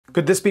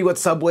Could this be what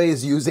Subway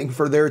is using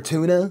for their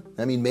tuna?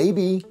 I mean,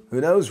 maybe.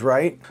 Who knows,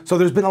 right? So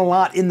there's been a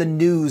lot in the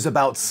news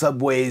about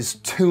Subway's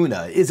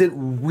tuna. Is it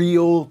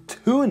real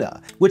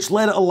tuna? Which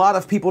led a lot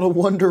of people to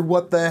wonder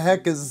what the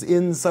heck is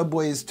in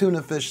Subway's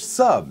tuna fish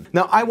sub.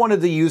 Now, I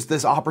wanted to use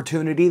this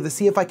opportunity to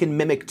see if I can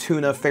mimic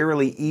tuna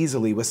fairly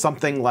easily with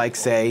something like,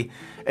 say,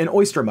 an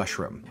oyster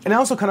mushroom. And I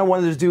also kind of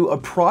wanted to do a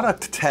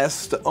product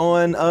test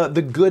on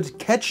the Good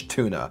Catch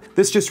tuna.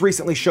 This just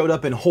recently showed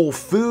up in Whole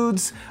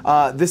Foods.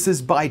 This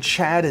is by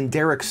Chad and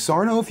Derek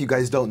Sarno, if you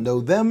guys don't know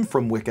them,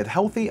 from Wicked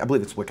Healthy. I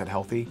believe it's Wicked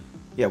Healthy.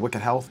 Yeah,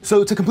 Wicked Health.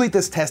 So to complete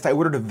this test, I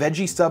ordered a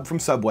veggie sub from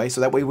Subway, so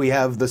that way we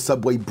have the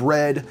Subway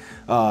bread,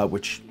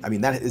 which, I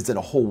mean, that is in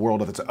a whole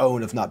world of its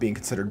own of not being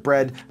considered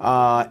bread.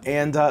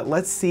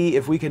 Let's see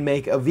if we can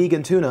make a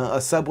vegan tuna,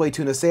 a Subway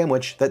tuna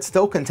sandwich that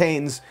still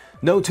contains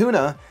no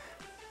tuna,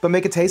 but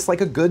make it taste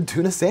like a good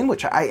tuna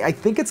sandwich. I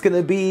think it's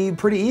gonna be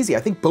pretty easy. I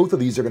think both of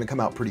these are gonna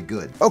come out pretty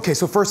good. Okay,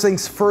 so first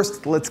things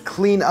first, let's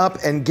clean up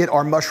and get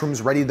our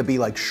mushrooms ready to be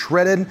like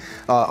shredded.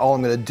 All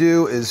I'm gonna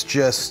do is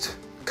just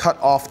cut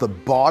off the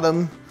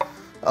bottom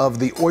of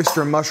the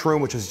oyster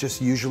mushroom, which is just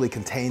usually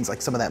contains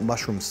like some of that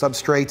mushroom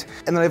substrate.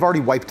 And then I've already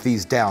wiped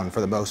these down for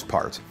the most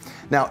part.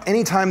 Now,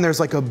 anytime there's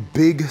like a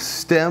big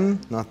stem,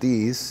 not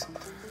these,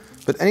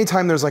 but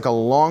anytime there's like a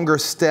longer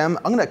stem,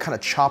 I'm gonna kind of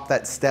chop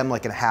that stem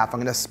like in half. I'm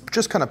gonna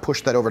just kind of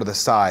push that over to the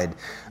side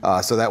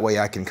so that way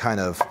I can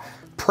kind of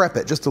prep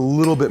it just a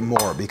little bit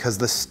more, because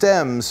the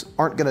stems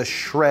aren't gonna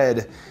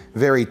shred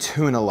very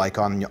tuna-like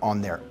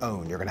on their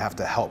own. You're gonna have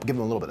to give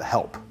them a little bit of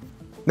help.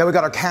 Now we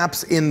got our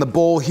caps in the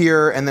bowl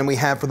here, and then we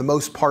have, for the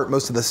most part,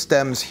 most of the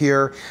stems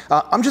here.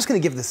 I'm just gonna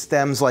give the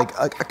stems like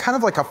a kind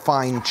of like a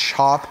fine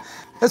chop.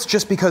 That's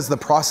just because the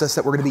process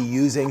that we're gonna be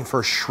using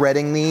for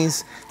shredding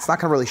these, it's not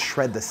gonna really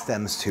shred the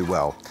stems too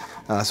well.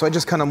 So I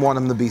just kind of want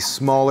them to be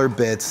smaller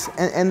bits,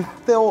 and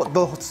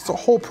the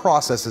whole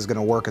process is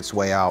gonna work its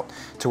way out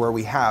to where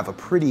we have a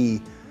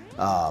pretty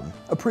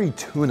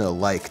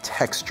tuna-like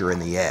texture in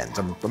the end.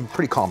 I'm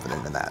pretty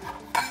confident in that.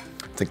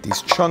 I think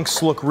these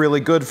chunks look really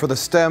good for the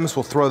stems.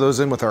 We'll throw those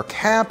in with our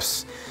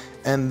caps.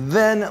 And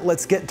then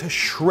let's get to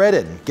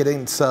shredding,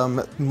 getting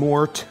some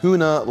more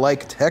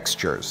tuna-like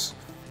textures.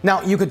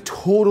 Now, you could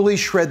totally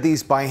shred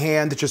these by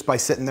hand just by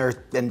sitting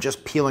there and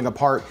just peeling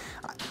apart.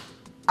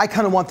 I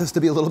kind of want this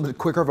to be a little bit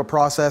quicker of a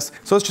process.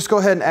 So let's just go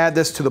ahead and add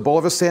this to the bowl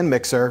of a sand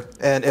mixer.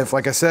 And if,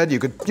 like I said, you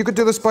could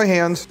do this by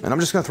hand. And I'm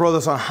just gonna throw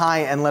this on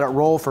high and let it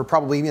roll for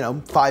probably,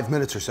 5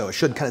 minutes or so. It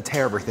should kind of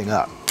tear everything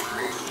up.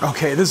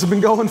 Okay, this has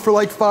been going for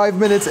like 5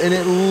 minutes and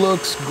it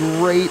looks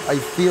great. I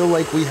feel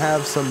like we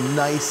have some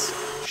nice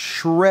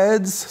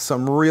shreds,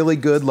 some really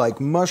good like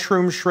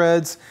mushroom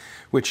shreds,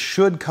 which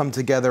should come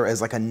together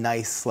as like a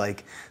nice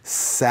like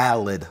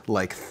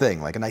salad-like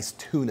thing, like a nice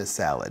tuna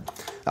salad.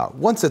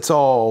 Once it's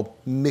all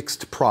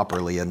mixed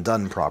properly and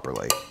done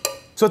properly.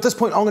 So at this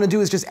point, all I'm gonna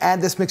do is just add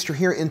this mixture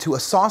here into a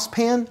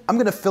saucepan. I'm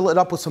gonna fill it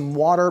up with some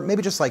water,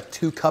 maybe just like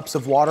 2 cups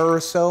of water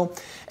or so,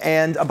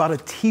 and about a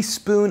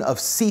teaspoon of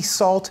sea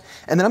salt,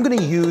 and then I'm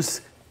gonna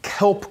use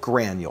kelp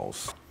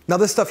granules. Now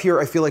this stuff here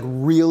I feel like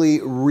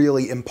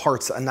really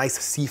imparts a nice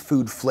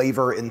seafood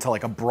flavor into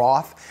like a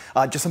broth.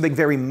 Just something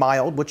very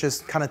mild, which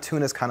is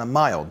tuna's kind of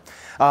mild.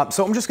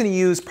 So I'm just gonna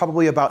use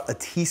probably about a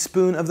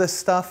teaspoon of this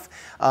stuff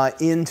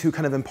in to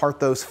kind of impart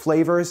those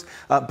flavors.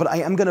 But I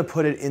am gonna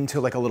put it into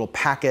like a little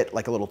packet,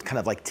 like a little kind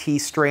of like tea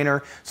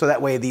strainer, so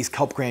that way these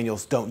kelp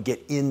granules don't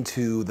get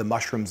into the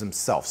mushrooms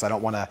themselves. So I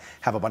don't wanna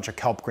have a bunch of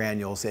kelp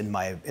granules in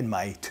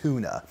my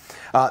tuna.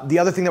 The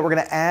other thing that we're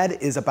gonna add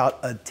is about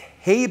a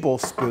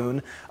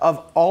tablespoon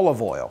of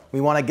olive oil. We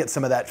want to get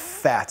some of that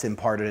fat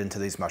imparted into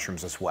these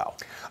mushrooms as well.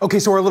 Okay,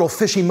 so our little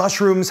fishy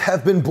mushrooms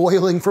have been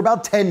boiling for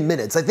about 10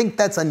 minutes. I think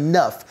that's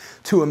enough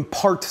to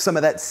impart some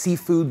of that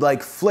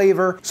seafood-like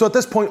flavor. So at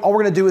this point, all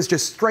we're gonna do is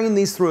just strain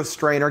these through a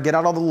strainer, get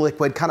out all the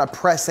liquid, kind of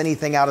press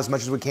anything out as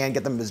much as we can,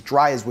 get them as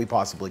dry as we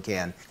possibly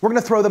can. We're gonna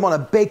throw them on a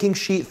baking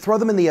sheet, throw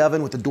them in the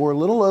oven with the door a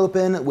little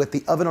open, with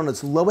the oven on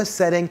its lowest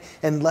setting,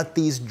 and let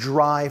these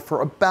dry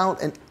for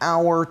about an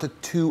hour to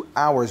 2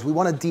 hours. We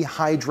wanna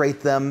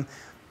dehydrate them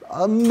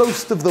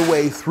most of the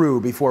way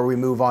through before we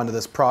move on to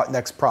this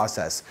next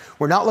process.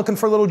 We're not looking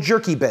for little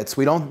jerky bits.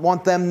 We don't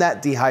want them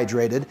that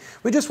dehydrated.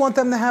 We just want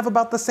them to have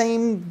about the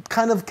same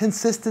kind of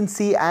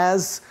consistency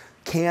as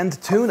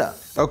canned tuna.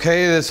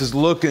 Okay, this is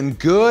looking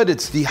good.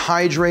 It's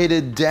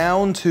dehydrated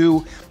down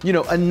to,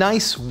 a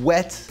nice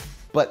wet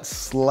but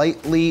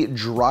slightly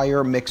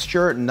drier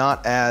mixture,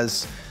 not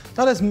as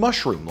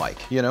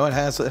mushroom-like. It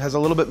has a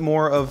little bit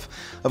more of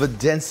a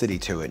density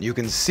to it. You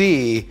can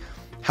see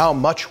how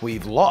much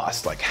we've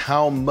lost, like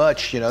how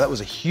much, that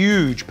was a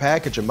huge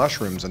package of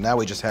mushrooms, and now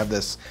we just have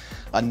this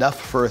enough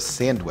for a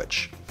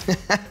sandwich.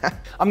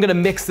 I'm gonna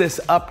mix this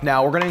up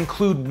now. We're gonna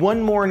include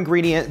one more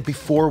ingredient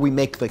before we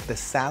make like the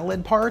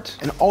salad part.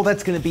 And all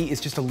that's gonna be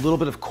is just a little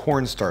bit of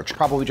cornstarch,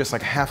 probably just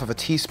like half of a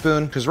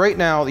teaspoon. Because right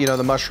now,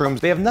 the mushrooms,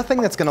 they have nothing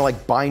that's gonna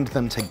like bind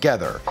them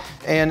together.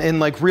 And in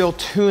like real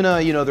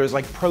tuna, there's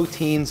like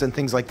proteins and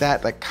things like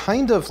that that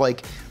kind of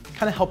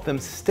kind of help them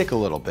stick a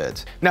little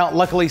bit. Now,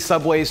 luckily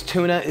Subway's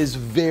tuna is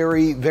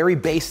very, very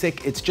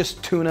basic. It's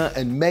just tuna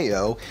and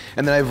mayo.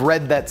 And then I've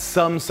read that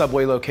some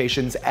Subway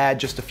locations add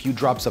just a few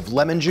drops of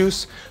lemon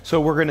juice.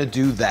 So we're gonna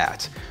do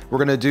that. We're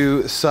gonna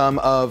do some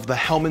of the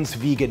Hellmann's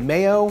vegan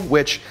mayo,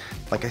 which,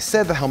 like I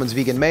said, the Hellmann's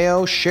vegan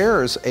mayo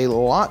shares a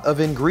lot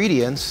of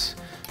ingredients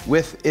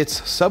with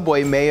its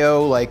Subway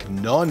mayo, like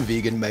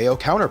non-vegan mayo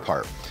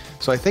counterpart.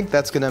 So I think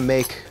that's gonna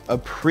make a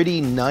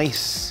pretty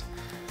nice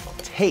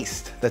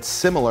taste that's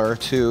similar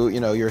to,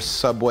 you know, your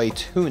Subway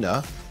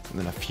tuna. And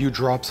then a few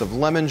drops of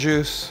lemon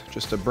juice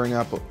just to bring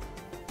up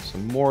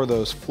some more of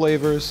those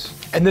flavors.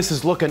 And this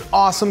is looking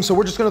awesome, so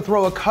we're just gonna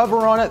throw a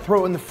cover on it,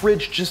 throw it in the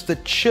fridge just to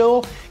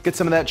chill, get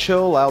some of that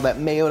chill, allow that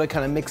mayo to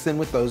kind of mix in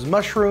with those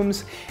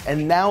mushrooms.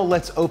 And now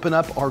let's open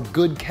up our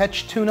Good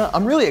Catch tuna.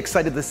 I'm really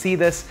excited to see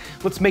this.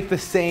 Let's make the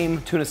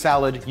same tuna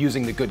salad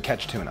using the Good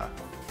Catch tuna.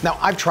 Now,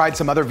 I've tried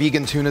some other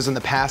vegan tunas in the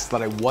past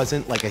that I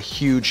wasn't like a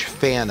huge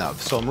fan of,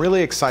 so I'm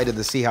really excited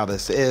to see how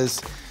this is.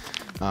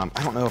 I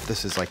don't know if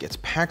this is like, it's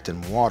packed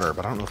in water,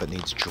 but I don't know if it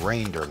needs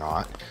drained or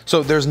not.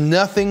 So there's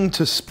nothing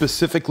to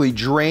specifically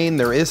drain.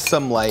 There is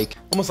some like,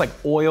 almost like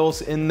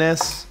oils in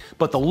this,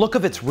 but the look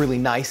of it's really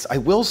nice. I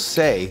will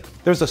say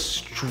there's a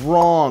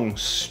strong,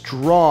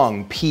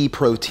 strong pea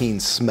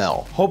protein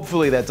smell.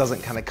 Hopefully that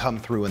doesn't kind of come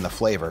through in the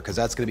flavor because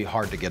that's gonna be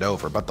hard to get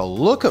over, but the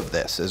look of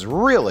this is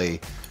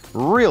really,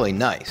 really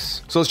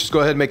nice. So let's just go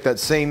ahead and make that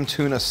same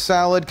tuna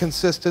salad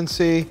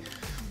consistency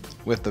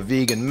with the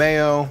vegan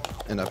mayo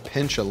and a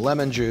pinch of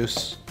lemon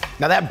juice.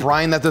 Now that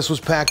brine that this was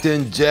packed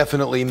in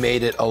definitely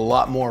made it a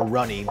lot more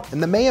runny.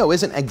 And the mayo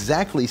isn't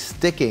exactly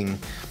sticking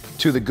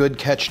to the Good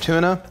Catch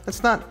tuna.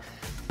 That's not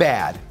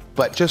bad,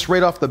 but just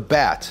right off the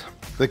bat,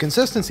 the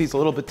consistency is a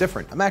little bit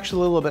different. I'm actually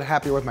a little bit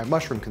happier with my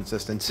mushroom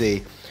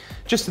consistency,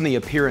 just in the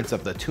appearance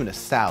of the tuna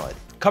salad.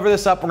 Cover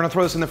this up, we're gonna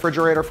throw this in the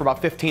refrigerator for about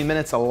 15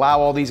 minutes, allow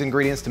all these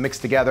ingredients to mix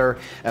together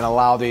and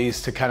allow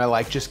these to kind of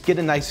like just get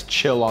a nice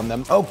chill on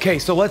them. Okay,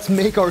 so let's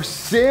make our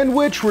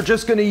sandwich. We're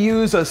just gonna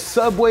use a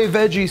Subway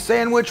veggie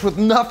sandwich with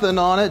nothing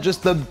on it,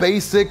 just the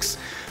basics,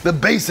 the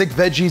basic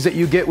veggies that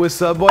you get with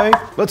Subway.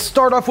 Let's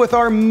start off with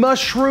our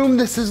mushroom.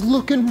 This is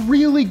looking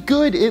really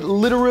good. It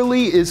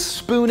literally is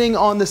spooning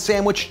on the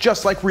sandwich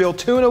just like real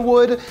tuna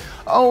would.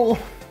 Oh,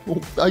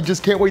 I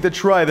just can't wait to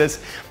try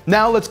this.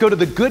 Now let's go to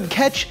the Good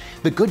Catch.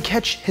 The Good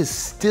Catch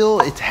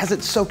it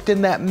hasn't soaked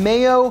in that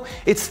mayo.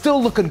 It's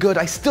still looking good.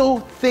 I still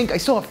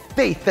have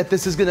faith that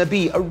this is gonna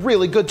be a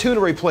really good tuna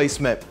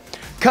replacement.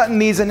 Cutting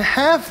these in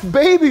half,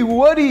 baby,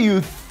 what do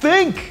you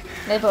think?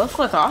 They both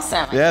look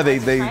awesome. Yeah, they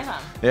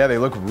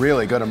look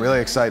really good. I'm really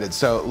excited.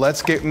 So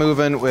let's get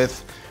moving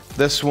with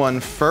this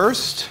one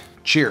first.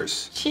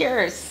 Cheers.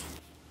 Cheers.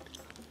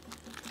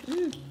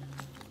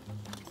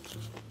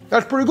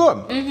 That's pretty good.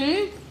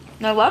 Mm-hmm.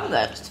 I love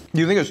this. Do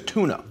you think it's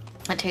tuna?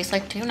 It tastes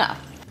like tuna.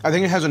 I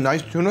think it has a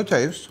nice tuna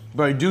taste,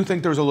 but I do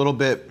think there's a little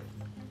bit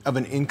of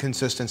an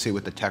inconsistency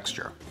with the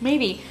texture.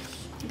 Maybe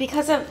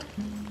because of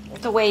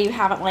the way you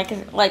have it,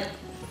 like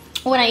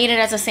when I eat it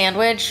as a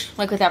sandwich,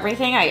 like with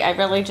everything, I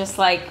really just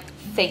like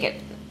think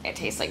it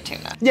tastes like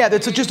tuna. Yeah,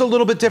 it's just a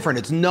little bit different.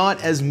 It's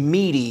not as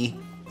meaty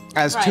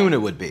as tuna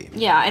would be.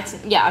 Yeah,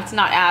 it's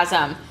not as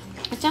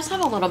it does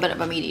have a little bit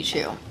of a meaty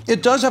chew.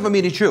 It does have a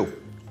meaty chew.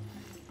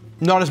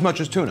 Not as much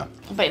as tuna.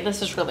 But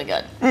this is really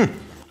good. Thank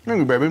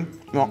you, baby.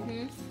 Well,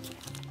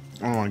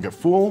 I don't want to get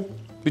full.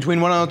 Between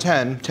 1 out of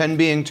 10, 10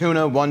 being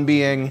tuna, 1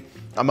 being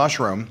a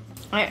mushroom.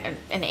 An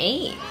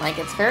 8, like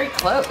it's very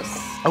close.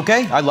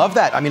 Okay, I love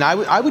that. I mean,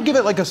 I would give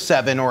it like a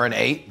 7 or an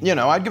 8. You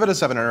know, I'd give it a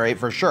 7 or 8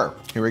 for sure.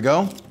 Here we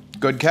go.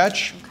 Good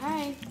Catch.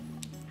 Okay.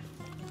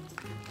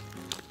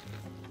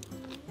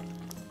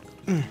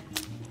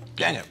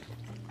 Dang it.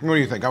 What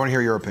do you think? I want to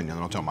hear your opinion,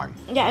 and I'll tell mine.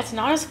 Yeah, it's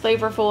not as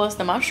flavorful as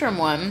the mushroom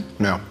one.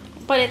 No.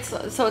 But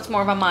it's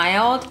more of a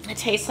mild. It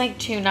tastes like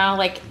tuna,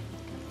 like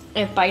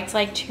it bites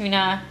like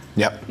tuna.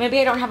 Yep. Maybe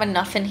I don't have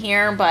enough in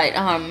here, but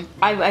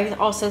I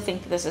also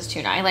think this is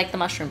tuna. I like the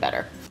mushroom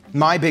better.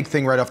 My big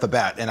thing right off the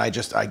bat, and I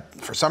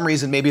for some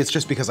reason, maybe it's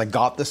just because I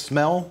got the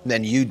smell,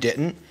 then you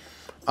didn't.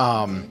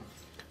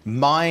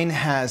 Mine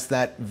has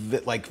that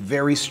like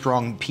very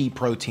strong pea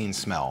protein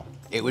smell.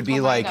 It would be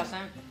like,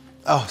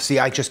 oh, see,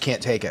 I just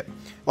can't take it.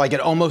 Like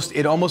it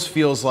almost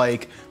feels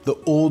like the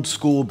old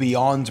school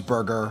Beyond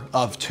Burger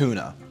of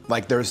tuna.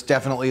 Like there's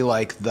definitely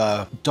like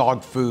the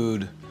dog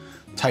food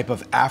type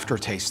of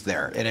aftertaste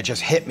there, and it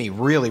just hit me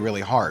really, really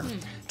hard.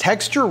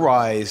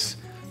 Texture-wise,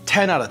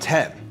 10 out of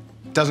 10.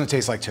 Doesn't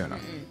taste like tuna.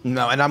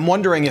 No, and I'm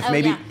wondering if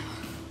maybe... Yeah.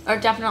 Or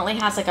definitely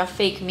has like a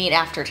fake meat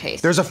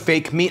aftertaste. There's a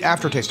fake meat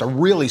aftertaste, a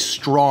really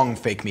strong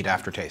fake meat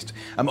aftertaste.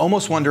 I'm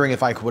almost wondering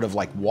if I would have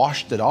like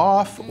washed it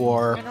off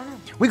or... I don't know.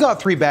 We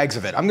got 3 bags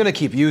of it. I'm gonna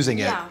keep using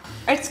it. Yeah,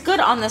 it's good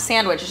on the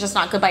sandwich. It's just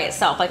not good by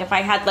itself. Like if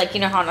I had like, you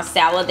know how on a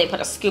salad they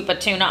put a scoop of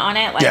tuna on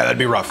it? Like, yeah, that'd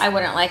be rough. I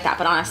wouldn't like that,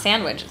 but on a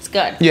sandwich, it's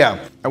good.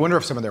 Yeah. I wonder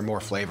if some of their more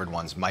flavored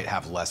ones might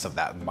have less of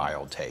that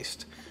mild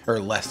taste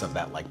or less of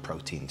that like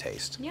protein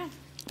taste. Yeah.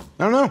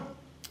 I don't know.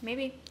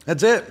 Maybe.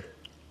 That's it.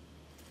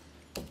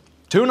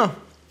 Tuna.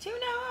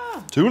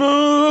 Tuna.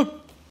 Tuna.